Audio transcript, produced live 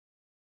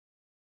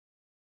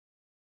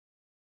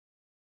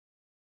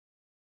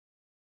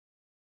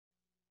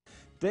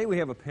Today we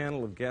have a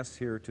panel of guests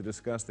here to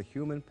discuss the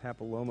human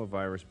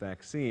papillomavirus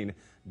vaccine,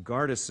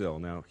 Gardasil.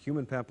 Now,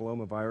 human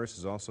papillomavirus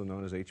is also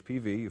known as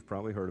HPV. You've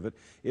probably heard of it.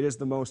 It is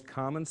the most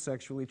common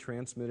sexually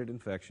transmitted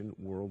infection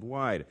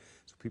worldwide.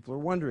 So people are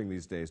wondering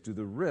these days, do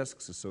the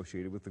risks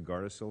associated with the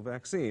Gardasil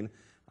vaccine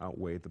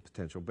outweigh the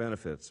potential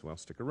benefits? Well,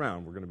 stick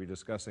around. We're going to be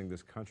discussing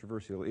this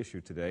controversial issue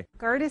today.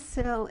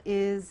 Gardasil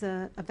is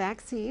a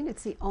vaccine.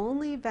 It's the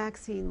only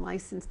vaccine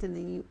licensed in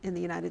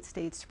the United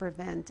States to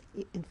prevent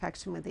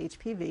infection with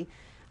HPV.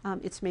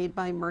 It's made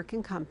by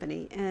Merck &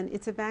 Company, and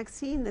it's a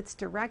vaccine that's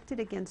directed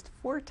against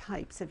 4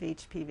 types of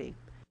HPV.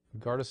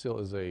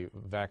 Gardasil is a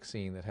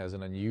vaccine that has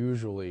an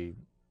unusually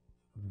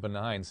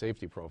benign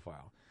safety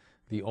profile.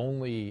 The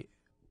only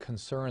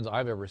concerns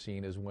I've ever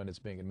seen is when it's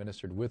being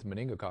administered with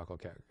meningococcal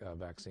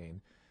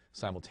vaccine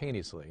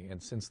simultaneously,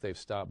 and since they've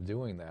stopped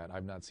doing that,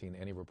 I've not seen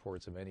any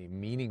reports of any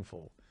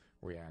meaningful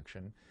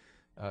reaction.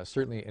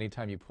 Certainly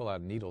anytime you pull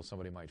out a needle,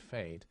 somebody might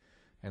faint,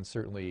 and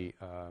certainly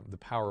the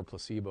power of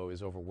placebo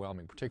is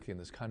overwhelming, particularly in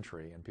this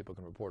country, and people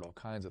can report all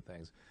kinds of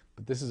things.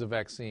 But this is a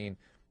vaccine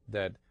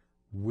that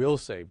will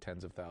save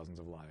tens of thousands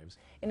of lives.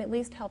 And at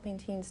least helping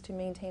teens to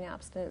maintain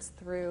abstinence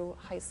through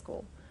high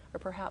school or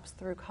perhaps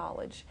through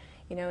college.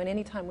 You know, and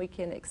anytime we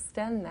can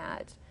extend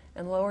that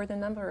and lower the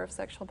number of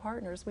sexual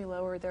partners, we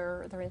lower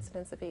their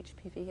incidence of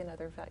HPV and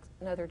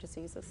other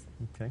diseases.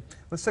 Okay.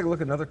 Let's take a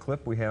look at another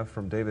clip we have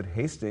from David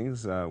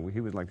Hastings. He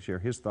would like to share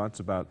his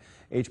thoughts about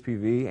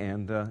HPV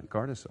and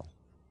Gardasil.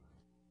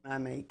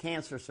 I'm a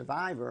cancer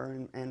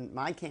survivor, and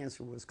my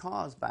cancer was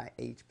caused by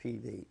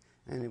HPV,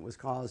 and it was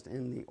caused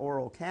in the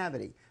oral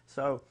cavity.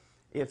 So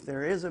if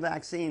there is a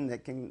vaccine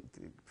that can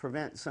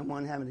prevent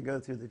someone having to go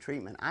through the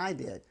treatment I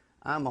did,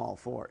 I'm all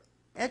for it.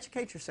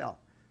 Educate yourself.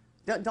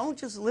 Don't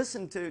just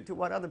listen to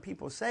what other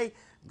people say.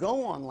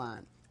 Go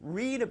online.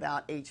 Read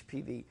about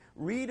HPV.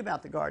 Read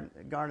about the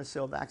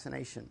Gardasil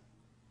vaccination.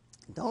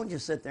 Don't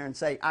just sit there and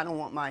say, I don't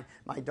want my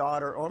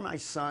daughter or my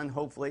son,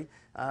 hopefully,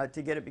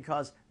 to get it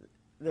because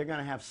they're going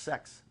to have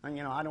sex. And,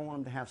 you know, I don't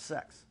want them to have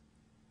sex.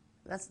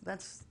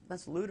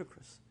 That's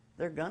ludicrous.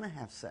 They're going to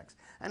have sex.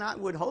 And I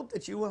would hope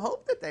that you would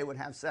hope that they would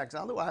have sex.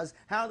 Otherwise,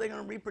 how are they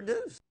going to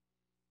reproduce?